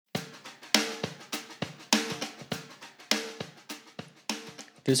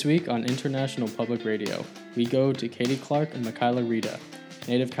This week on International Public Radio, we go to Katie Clark and Michaela Rita,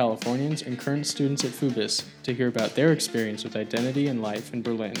 native Californians and current students at FUBIS, to hear about their experience with identity and life in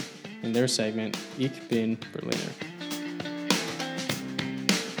Berlin in their segment, Ick bin Berliner.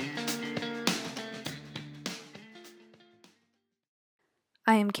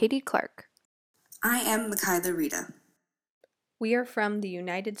 I am Katie Clark. I am Michaela Rita. We are from the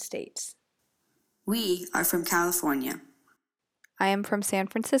United States. We are from California. I am from San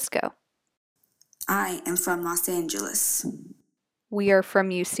Francisco. I am from Los Angeles. We are from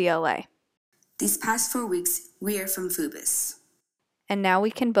UCLA. These past 4 weeks, we are from FUBIS. And now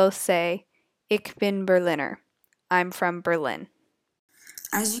we can both say, Ick bin Berliner. I'm from Berlin.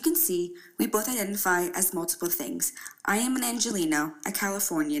 As you can see, we both identify as multiple things. I am an Angelino, a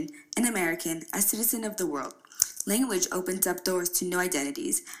Californian, an American, a citizen of the world. Language opens up doors to new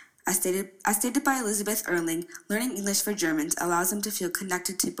identities. As stated by Elizabeth Erling, learning English for Germans allows them to feel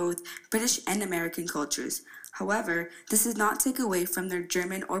connected to both British and American cultures. However, this does not take away from their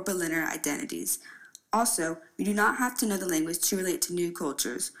German or Berliner identities. Also, we do not have to know the language to relate to new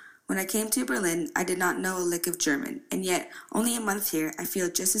cultures. When I came to Berlin, I did not know a lick of German, and yet, only a month here, I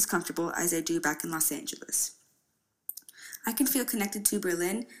feel just as comfortable as I do back in Los Angeles. I can feel connected to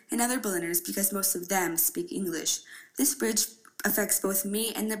Berlin and other Berliners because most of them speak English. This bridge affects both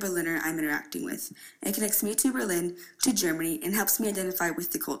me and the Berliner I'm interacting with. It connects me to Berlin, to Germany, and helps me identify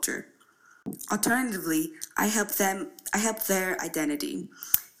with the culture. Alternatively, I help their identity.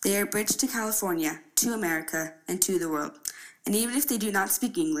 They are a bridge to California, to America, and to the world. And even if they do not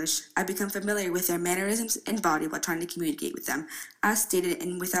speak English, I become familiar with their mannerisms and body while trying to communicate with them, as stated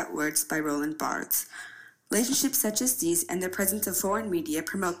in Without Words by Roland Barthes. Relationships such as these and the presence of foreign media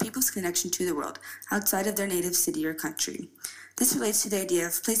promote people's connection to the world outside of their native city or country. This relates to the idea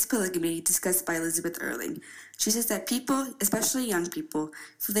of place polygamy discussed by Elizabeth Erling. She says that people, especially young people,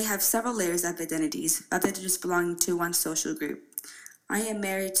 feel they have several layers of identities rather than just belonging to one social group. I am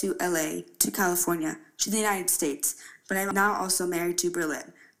married to LA, to California, to the United States, but I am now also married to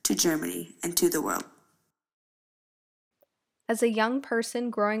Berlin, to Germany, and to the world. As a young person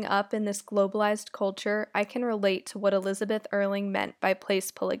growing up in this globalized culture, I can relate to what Elizabeth Erling meant by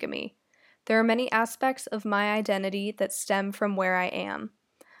place polygamy. There are many aspects of my identity that stem from where I am.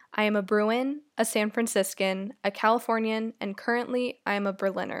 I am a Bruin, a San Franciscan, a Californian, and currently I am a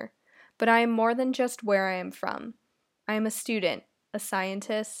Berliner. But I am more than just where I am from. I am a student, a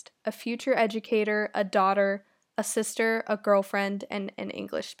scientist, a future educator, a daughter, a sister, a girlfriend, and an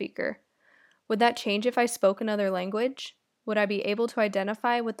English speaker. Would that change if I spoke another language? Would I be able to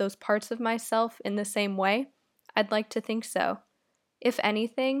identify with those parts of myself in the same way? I'd like to think so. If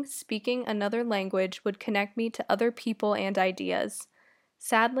anything, speaking another language would connect me to other people and ideas.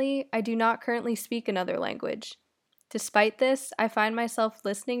 Sadly, I do not currently speak another language. Despite this, I find myself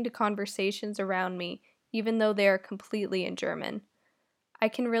listening to conversations around me, even though they are completely in German. I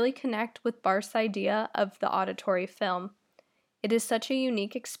can really connect with Barth's idea of the auditory film. It is such a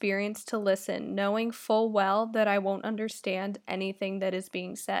unique experience to listen, knowing full well that I won't understand anything that is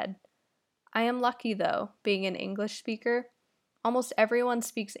being said. I am lucky, though, being an English speaker. Almost everyone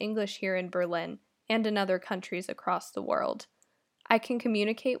speaks English here in Berlin and in other countries across the world. I can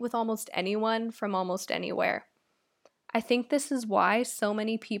communicate with almost anyone from almost anywhere. I think this is why so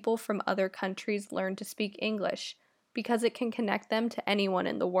many people from other countries learn to speak English, because it can connect them to anyone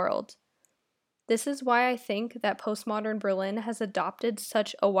in the world. This is why I think that postmodern Berlin has adopted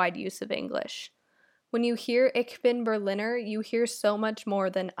such a wide use of English. When you hear Ich bin Berliner, you hear so much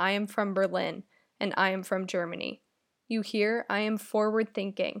more than I am from Berlin and I am from Germany. You hear I am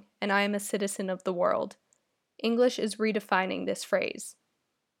forward-thinking and I am a citizen of the world. English is redefining this phrase.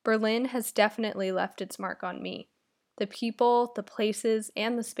 Berlin has definitely left its mark on me. The people, the places,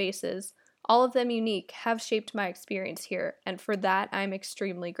 and the spaces, all of them unique, have shaped my experience here, and for that I am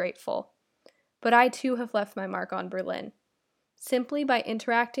extremely grateful. But I too have left my mark on Berlin. Simply by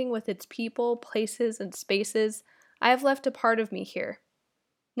interacting with its people, places, and spaces, I have left a part of me here.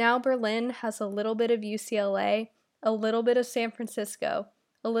 Now Berlin has a little bit of UCLA, a little bit of San Francisco,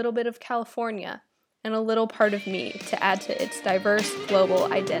 a little bit of California, and a little part of me to add to its diverse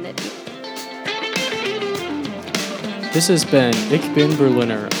global identity. This has been Ick bin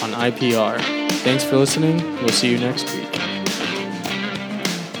Berliner on IPR. Thanks for listening. We'll see you next week.